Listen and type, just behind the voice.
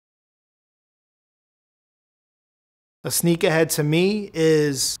A sneakerhead to me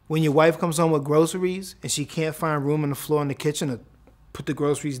is when your wife comes home with groceries and she can't find room on the floor in the kitchen to put the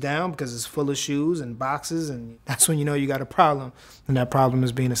groceries down because it's full of shoes and boxes, and that's when you know you got a problem, and that problem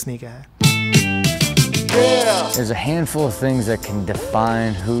is being a sneakerhead. Yeah. There's a handful of things that can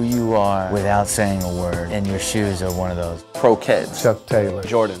define who you are without saying a word, and your shoes are one of those. Croquettes, Chuck Taylor,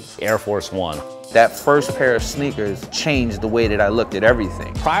 Jordans, Air Force One. That first pair of sneakers changed the way that I looked at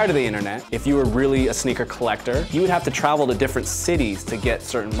everything. Prior to the internet, if you were really a sneaker collector, you would have to travel to different cities to get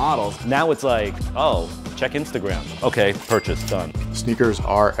certain models. Now it's like, oh, check Instagram. Okay, purchase, done. Sneakers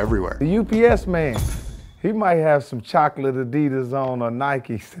are everywhere. The UPS man, he might have some chocolate Adidas on or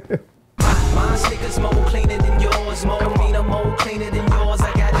Nikes. My sneakers more cleaner than yours, more meaner, more cleaner than yours.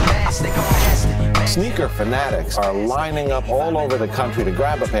 I got elastic on plastic. Sneaker fanatics are lining up all over the country to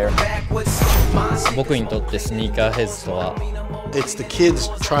grab a pair. 僕にとってスニーカーヘッズとは It's the kids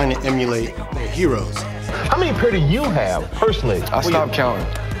trying to emulate their heroes. How many pair do you have, personally? I stopped counting.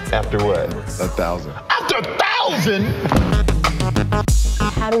 After what? 1,000. After 1,000?!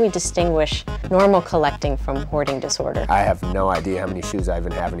 How do we distinguish normal collecting from hoarding disorder? I have no idea how many shoes I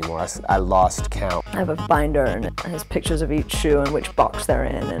even have anymore. I lost count. I have a binder and it has pictures of each shoe and which box they're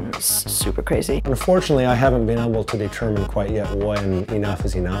in, and it's super crazy. Unfortunately, I haven't been able to determine quite yet when enough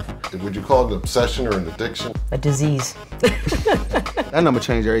is enough. Would you call it an obsession or an addiction? A disease. That number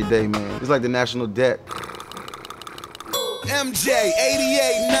change every day, man. It's like the national debt. MJ,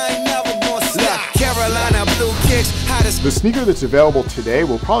 88, 9, never gonna stop. Carolina blue kicks, hottest. The sneaker that's available today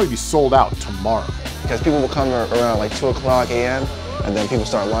will probably be sold out tomorrow. Because people will come around like 2 o'clock a.m. and then people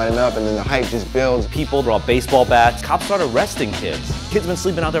start lining up and then the hype just builds. People draw baseball bats. Cops start arresting kids. Kids been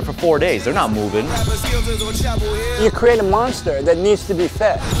sleeping out there for 4 days. They're not moving. You create a monster that needs to be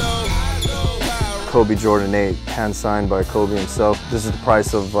fed. Kobe Jordan 8, hand signed by Kobe himself. This is the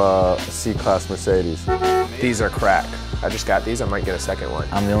price of a C-Class Mercedes. These are crack. I just got these, I might get a second one.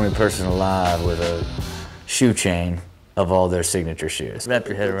 I'm the only person alive with a shoe chain of all their signature shoes. Wrap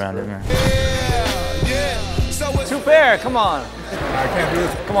your head around it, man. Two pair, come on. I can't do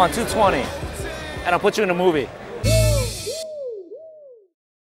this. Come on, 220. And I'll put you in a movie.